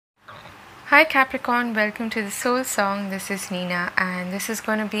Hi Capricorn, welcome to the Soul Song. This is Nina and this is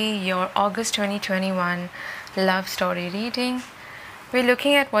going to be your August 2021 love story reading. We're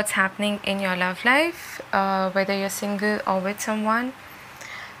looking at what's happening in your love life, whether you're single or with someone.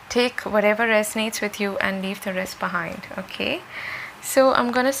 Take whatever resonates with you and leave the rest behind, okay? So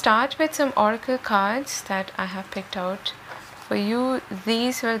I'm going to start with some oracle cards that I have picked out for you.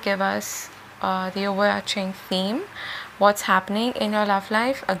 These will give us the overarching theme, what's happening in your love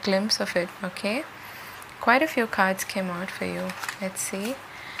life, a glimpse of it, okay? Quite a few cards came out for you. Let's see.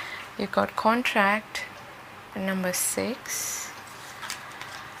 You got contract, number 6,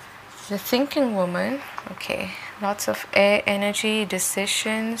 the thinking woman, okay? Lots of air energy,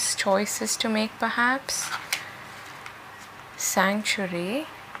 decisions, choices to make perhaps. Sanctuary,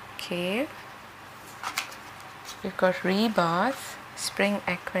 cave. You've got rebirth, spring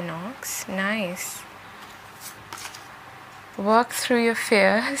equinox, nice. Work through your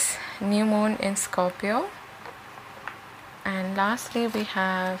fears, new moon in Scorpio. And lastly we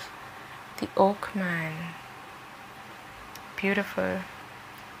have the oak man. Beautiful.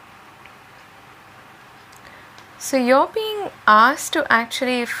 So you're being asked to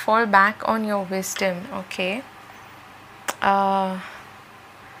actually fall back on your wisdom, okay? And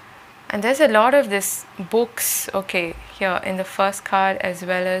there's a lot of this books, okay, here in the first card as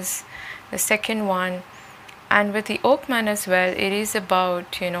well as the second one. And with the oak man as well, it is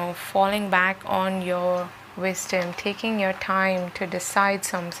about, falling back on your wisdom, taking your time to decide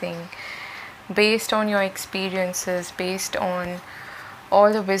something based on your experiences, based on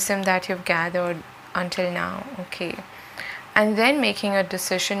all the wisdom that you've gathered until now, okay? And then making a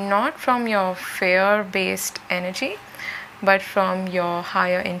decision not from your fear-based energy, but from your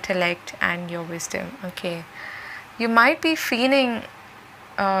higher intellect and your wisdom, okay? You might be feeling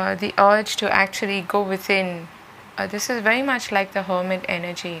the urge to actually go within. This is very much like the hermit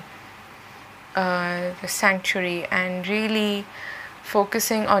energy, the sanctuary, and really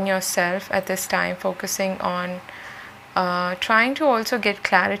focusing on yourself at this time, focusing on trying to also get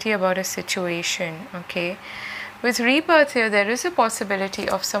clarity about a situation, okay? With rebirth here, there is a possibility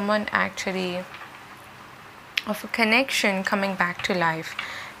of someone actually, of a connection coming back to life.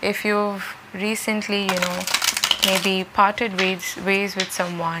 If you've recently, maybe parted ways with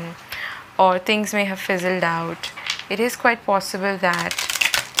someone, or things may have fizzled out, it is quite possible that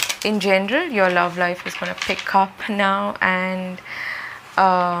in general your love life is going to pick up now, and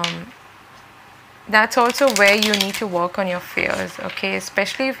that's also where you need to work on your fears, okay?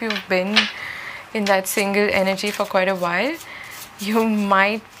 Especially if you've been in that single energy for quite a while, you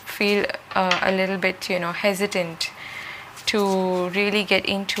might feel a little bit hesitant to really get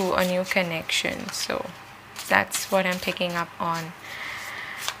into a new connection. So that's what I'm picking up on.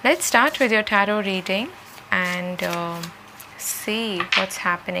 Let's start with your tarot reading and see what's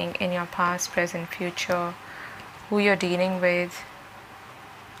happening in your past, present, future, who you're dealing with,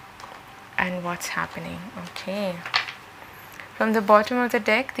 and what's happening, okay? From the bottom of the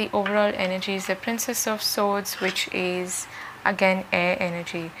deck, the overall energy is the Princess of Swords, which is again air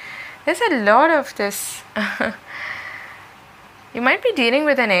energy. There's a lot of this. You might be dealing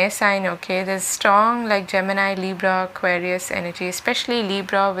with an air sign, okay? There's strong like Gemini, Libra, Aquarius energy, especially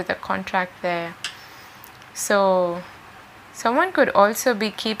Libra with a contract there. So someone could also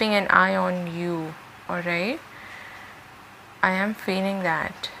be keeping an eye on you, alright? I am feeling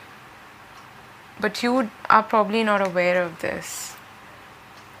that. But you are probably not aware of this.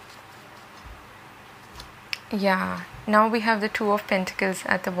 Yeah, now we have the Two of Pentacles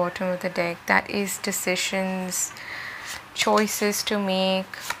at the bottom of the deck. That is decisions, choices to make.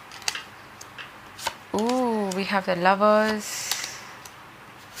 Ooh, we have the Lovers.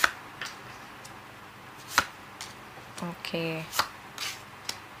 Okay.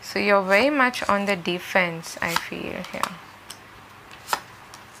 So you're very much on the defense, I feel here.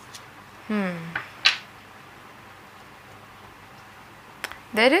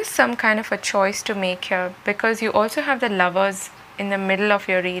 There is some kind of a choice to make here, because you also have the Lovers in the middle of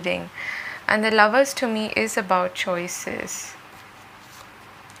your reading. And the Lovers to me is about choices.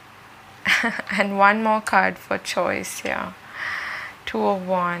 And one more card for choice here. Two of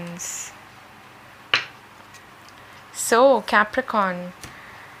Wands. So Capricorn,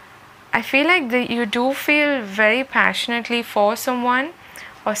 I feel like you do feel very passionately for someone,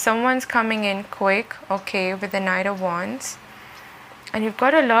 or someone's coming in quick, okay, with the Knight of Wands. And you've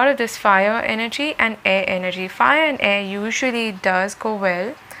got a lot of this fire energy and air energy. Fire and air usually does go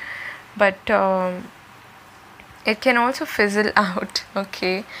well, but it can also fizzle out,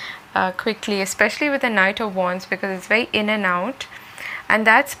 okay, quickly, especially with the Knight of Wands, because it's very in and out. And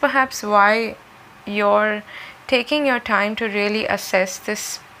that's perhaps why you're taking your time to really assess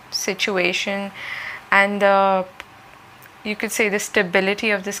this situation and the, you could say, the stability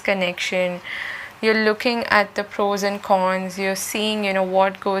of this connection. You're looking at the pros and cons. You're seeing,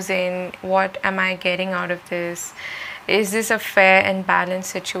 what goes in, what am I getting out of this? Is this a fair and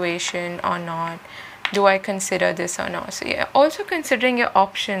balanced situation or not? Do I consider this or not? So yeah, also considering your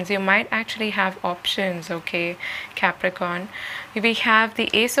options. You might actually have options, okay, Capricorn. We have the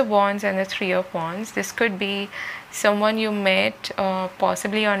Ace of Wands and the Three of Wands. This could be someone you met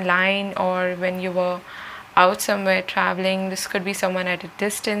possibly online or when you were out somewhere traveling. This could be someone at a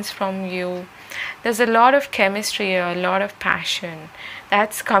distance from you. There's a lot of chemistry, a lot of passion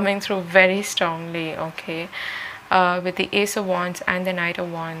that's coming through very strongly, okay, with the Ace of Wands and the Knight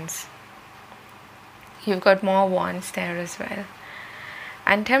of Wands. You've got more wands there as well.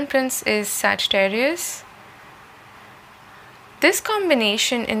 And Temperance is Sagittarius. This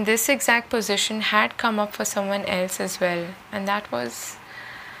combination in this exact position had come up for someone else as well. And that was,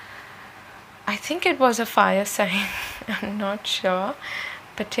 I think it was a fire sign. I'm not sure.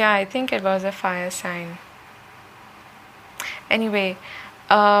 But yeah, I think it was a fire sign. Anyway,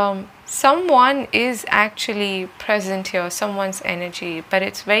 someone is actually present here, someone's energy, but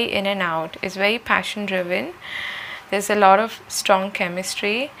it's very in and out. It's very passion driven. There's a lot of strong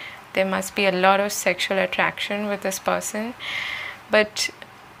chemistry. There must be a lot of sexual attraction with this person, but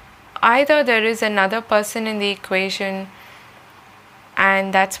either there is another person in the equation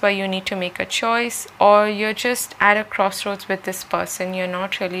and that's why you need to make a choice, or you're just at a crossroads with this person. You're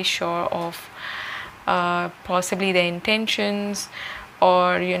not really sure of possibly their intentions,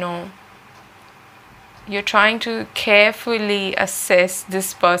 or you're trying to carefully assess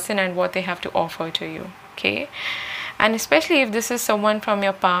this person and what they have to offer to you, okay? And especially if this is someone from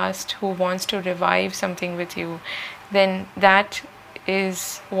your past who wants to revive something with you, then that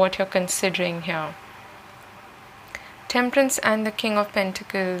is what you're considering here. Temperance and the King of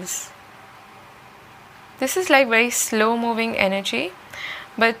Pentacles. This is like very slow moving energy,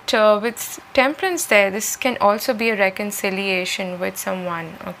 but with Temperance there, this can also be a reconciliation with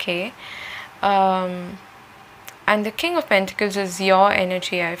someone, okay? And the King of Pentacles is your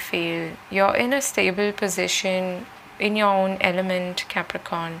energy, I feel. You're in a stable position, in your own element,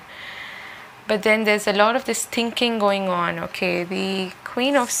 Capricorn. But then there's a lot of this thinking going on, okay? The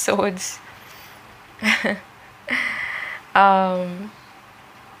Queen of Swords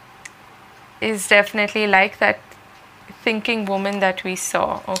is definitely like that thinking woman that we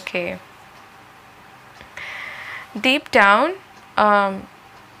saw, okay? Deep down,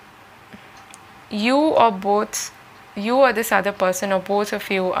 you or this other person, or both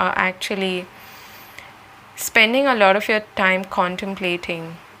of you, are actually spending a lot of your time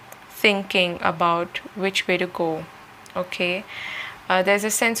contemplating, thinking about which way to go, okay? There's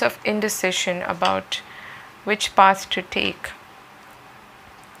a sense of indecision about which path to take.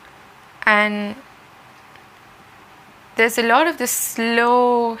 And there's a lot of this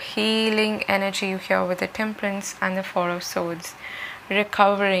slow healing energy here with the Temperance and the Four of Swords,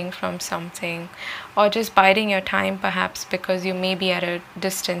 recovering from something, or just biding your time perhaps because you may be at a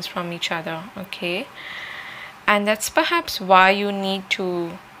distance from each other, okay? And that's perhaps why you need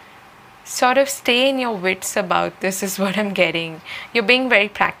to sort of stay in your wits about this, is what I'm getting. You're being very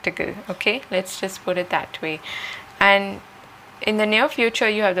practical, okay? Let's just put it that way. And in the near future,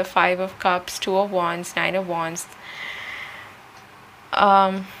 you have the Five of Cups, Two of Wands, Nine of Wands.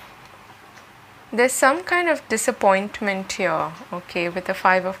 There's some kind of disappointment here, okay, with the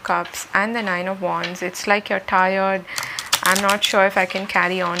Five of Cups and the Nine of Wands. It's like you're tired. I'm not sure if I can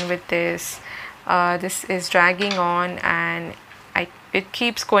carry on with this. This is dragging on, and it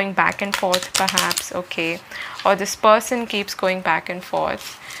keeps going back and forth perhaps, okay? Or this person keeps going back and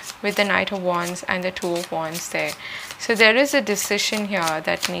forth with the Knight of Wands and the Two of Wands there. So there is a decision here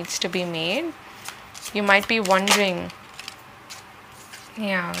that needs to be made. You might be wondering,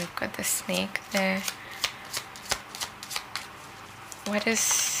 yeah, we've got the snake there. What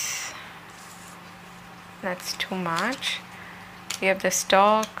is, that's too much. We have the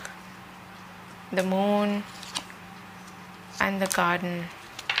Stork, the Moon, and the Garden,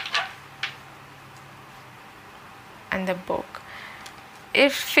 and the Book.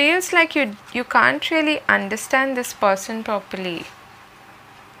 It feels like you can't really understand this person properly.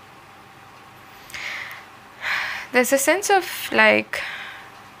 There's a sense of like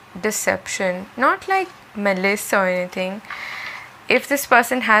deception, not like malice or anything. If this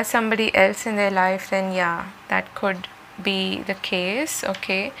person has somebody else in their life, then yeah, that could be the case,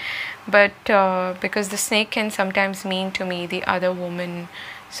 okay? But because the snake can sometimes mean to me the other woman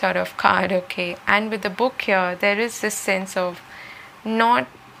sort of card, okay? And with the Book here, there is this sense of not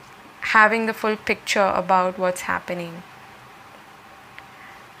having the full picture about what's happening.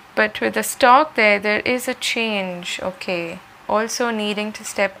 But with the stock there is a change, okay. Also needing to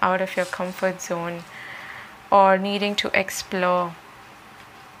step out of your comfort zone or needing to explore.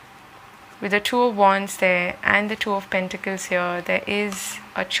 With the Two of Wands there and the Two of Pentacles here, there is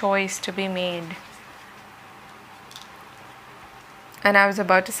a choice to be made. And I was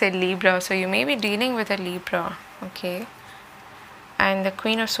about to say Libra, so you may be dealing with a Libra, okay. And the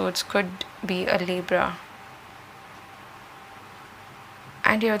Queen of Swords could be a Libra.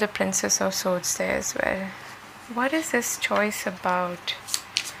 And you have the Princess of Swords there as well. What is this choice about?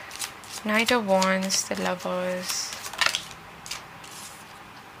 Knight of Wands, the Lovers.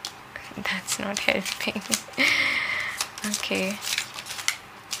 That's not helping. Okay.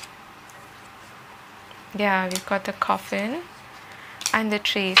 Yeah, we've got the Coffin and the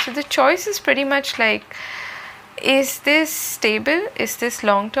Tree. So the choice is pretty much like, is this stable? Is this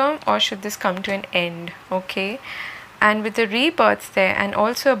long term? Or should this come to an end? Okay. And with the Rebirth there, and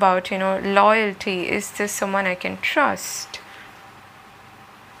also about, loyalty. Is this someone I can trust?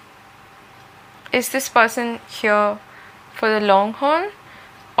 Is this person here for the long haul?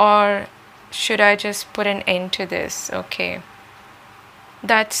 Or should I just put an end to this? Okay.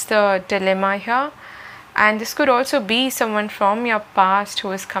 That's the dilemma here. And this could also be someone from your past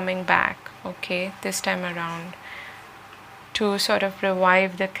who is coming back, okay, this time around, to sort of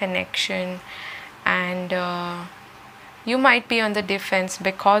revive the connection. And you might be on the defense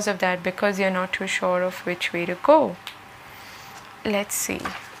because of that, because you're not too sure of which way to go. Let's see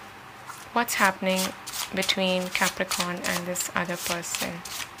what's happening between Capricorn and this other person.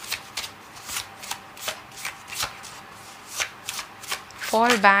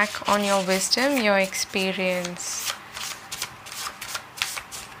 Fall back on your wisdom, your experience,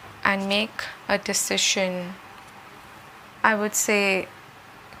 and make a decision. I would say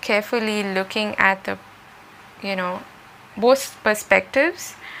carefully looking at the, both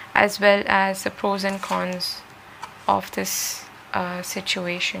perspectives as well as the pros and cons of this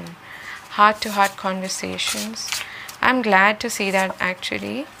situation. Heart-to-heart conversations. I'm glad to see that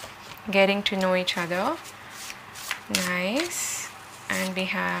actually. Getting to know each other. Nice. And we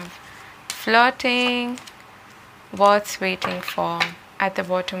have flirting, worth waiting for. At the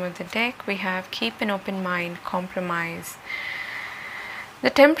bottom of the deck, we have keep an open mind, compromise. The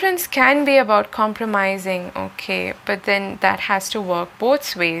Temperance can be about compromising, okay, but then that has to work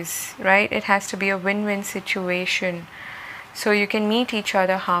both ways, right? It has to be a win-win situation. So you can meet each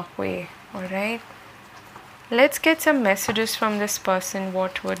other halfway, all right? Let's get some messages from this person.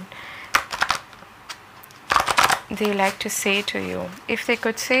 What would they like to say to you? If they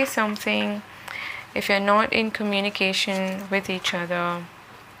could say something, if you're not in communication with each other.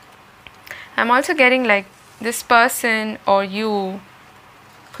 I'm also getting like this person or you,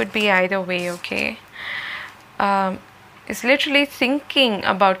 could be either way, okay, is literally thinking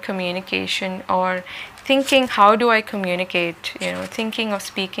about communication or thinking, how do I communicate, thinking of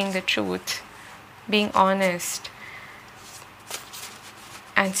speaking the truth, being honest,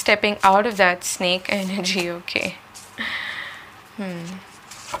 and stepping out of that snake energy, okay.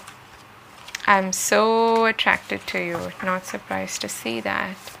 I'm so attracted to you. Not surprised to see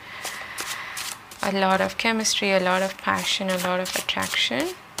that. A lot of chemistry, a lot of passion, a lot of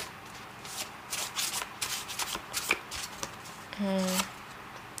attraction.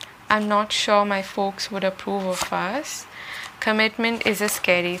 I'm not sure my folks would approve of us. Commitment is a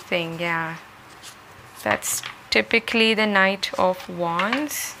scary thing, yeah. That's typically the Knight of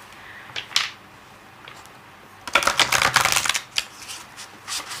Wands.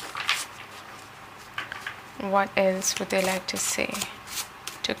 What else would they like to say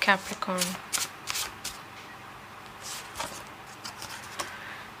to Capricorn?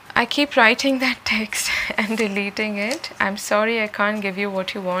 I keep writing that text and deleting it. I'm sorry I can't give you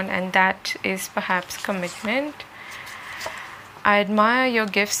what you want, and that is perhaps commitment. I admire your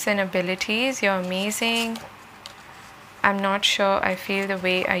gifts and abilities. You're amazing. I'm not sure I feel the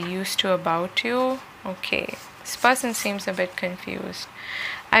way I used to about you. Okay, this person seems a bit confused.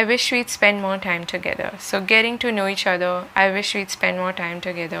 I wish we'd spend more time together. So getting to know each other. I wish we'd spend more time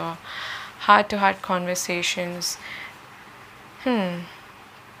together. Heart-to-heart conversations. I'm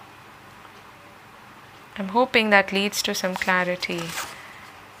hoping that leads to some clarity.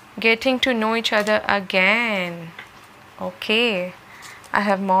 Getting to know each other again. Okay. I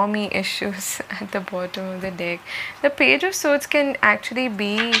have mommy issues at the bottom of the deck. The Page of Swords can actually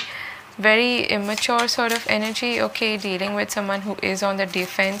be very immature sort of energy, okay, dealing with someone who is on the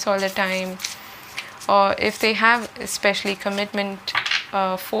defense all the time, or if they have especially commitment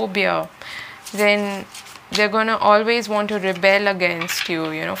phobia, then they're gonna always want to rebel against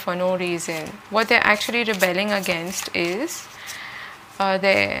you, for no reason. What they're actually rebelling against is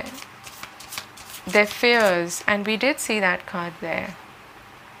their fears, and we did see that card there.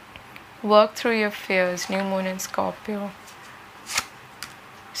 Work through your fears, new moon in Scorpio.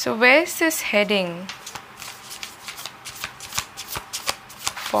 So where's this heading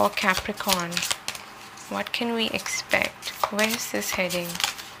for Capricorn? What can we expect? Where's this heading?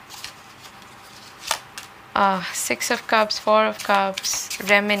 Six of Cups, Four of Cups,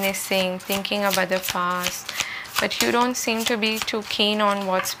 reminiscing, thinking about the past. But you don't seem to be too keen on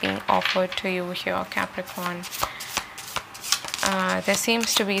what's being offered to you here, Capricorn. There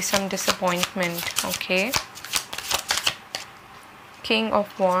seems to be some disappointment, okay? King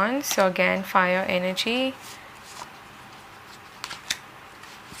of Wands, so again, fire energy.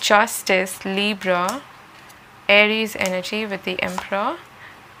 Justice, Libra. Aries energy with the Emperor.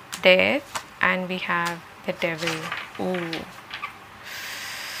 Death. And we have the Devil. Ooh.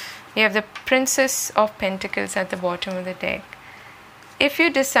 You have the Princess of Pentacles at the bottom of the deck. If you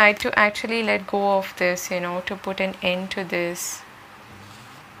decide to actually let go of this, to put an end to this.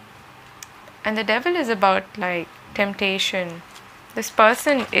 And the Devil is about like temptation. This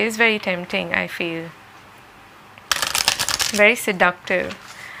person is very tempting, I feel. Very seductive.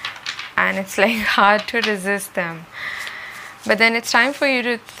 And it's like hard to resist them. But then it's time for you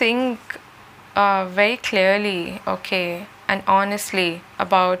to think very clearly, okay, and honestly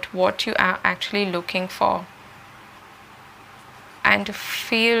about what you are actually looking for, and to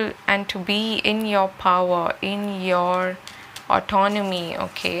feel and to be in your power, in your autonomy,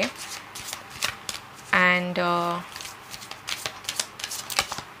 okay, and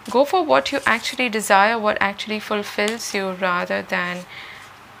go for what you actually desire, what actually fulfills you, rather than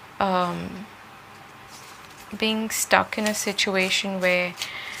being stuck in a situation where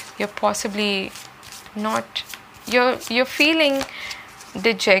you're possibly not, you're feeling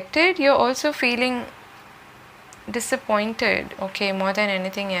dejected, you're also feeling disappointed, okay, more than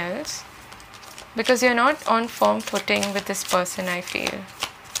anything else, because you're not on firm footing with this person, I feel.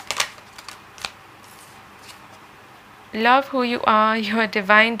 Love who you are. You are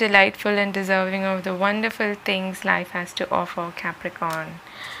divine, delightful, and deserving of the wonderful things life has to offer, Capricorn.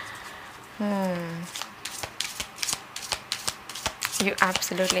 You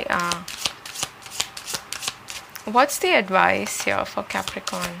absolutely are. What's the advice here for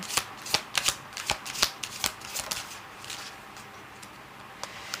Capricorn?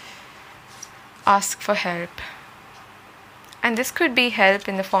 Ask for help. And this could be help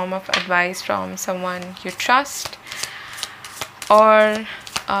in the form of advice from someone you trust, or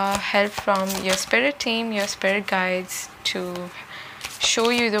help from your spirit team, your spirit guides, to show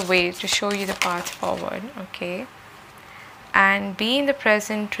you the way, to show you the path forward, okay? And be in the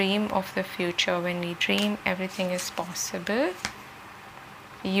present, dream of the future. When we dream, everything is possible.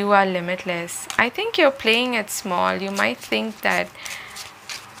 You are limitless. I think you're playing it small. You might think that,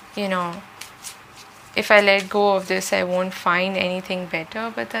 if I let go of this, I won't find anything better,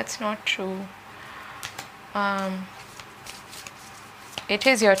 but that's not true. It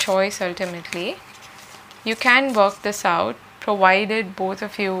is your choice ultimately. You can work this out, provided both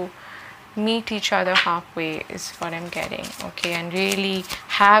of you meet each other halfway, is what I'm getting, okay, and really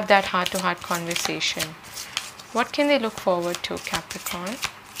have that heart-to-heart conversation. What can they look forward to, Capricorn?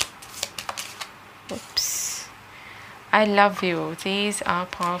 Oops. I love you. These are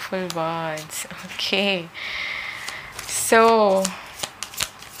powerful words, okay. So,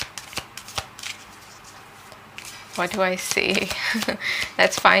 what do I say?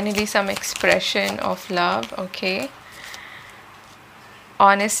 That's finally some expression of love, okay.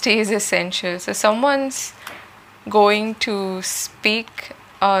 Honesty is essential. So someone's going to speak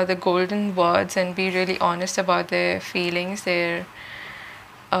the golden words and be really honest about their feelings, their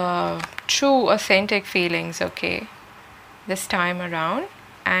true, authentic feelings, okay, this time around,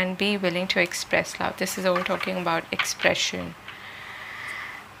 and be willing to express love. This is all talking about expression.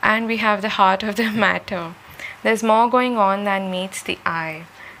 And we have the heart of the matter. There's more going on than meets the eye.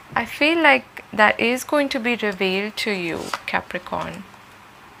 I feel like that is going to be revealed to you, Capricorn.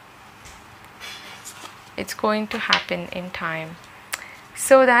 It's going to happen in time.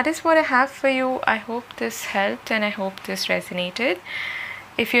 So that is what I have for you. I hope this helped and I hope this resonated.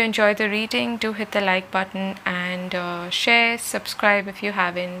 If you enjoyed the reading, do hit the like button and share, subscribe if you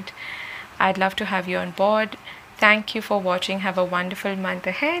haven't. I'd love to have you on board. Thank you for watching. Have a wonderful month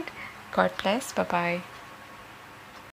ahead. God bless. Bye-bye.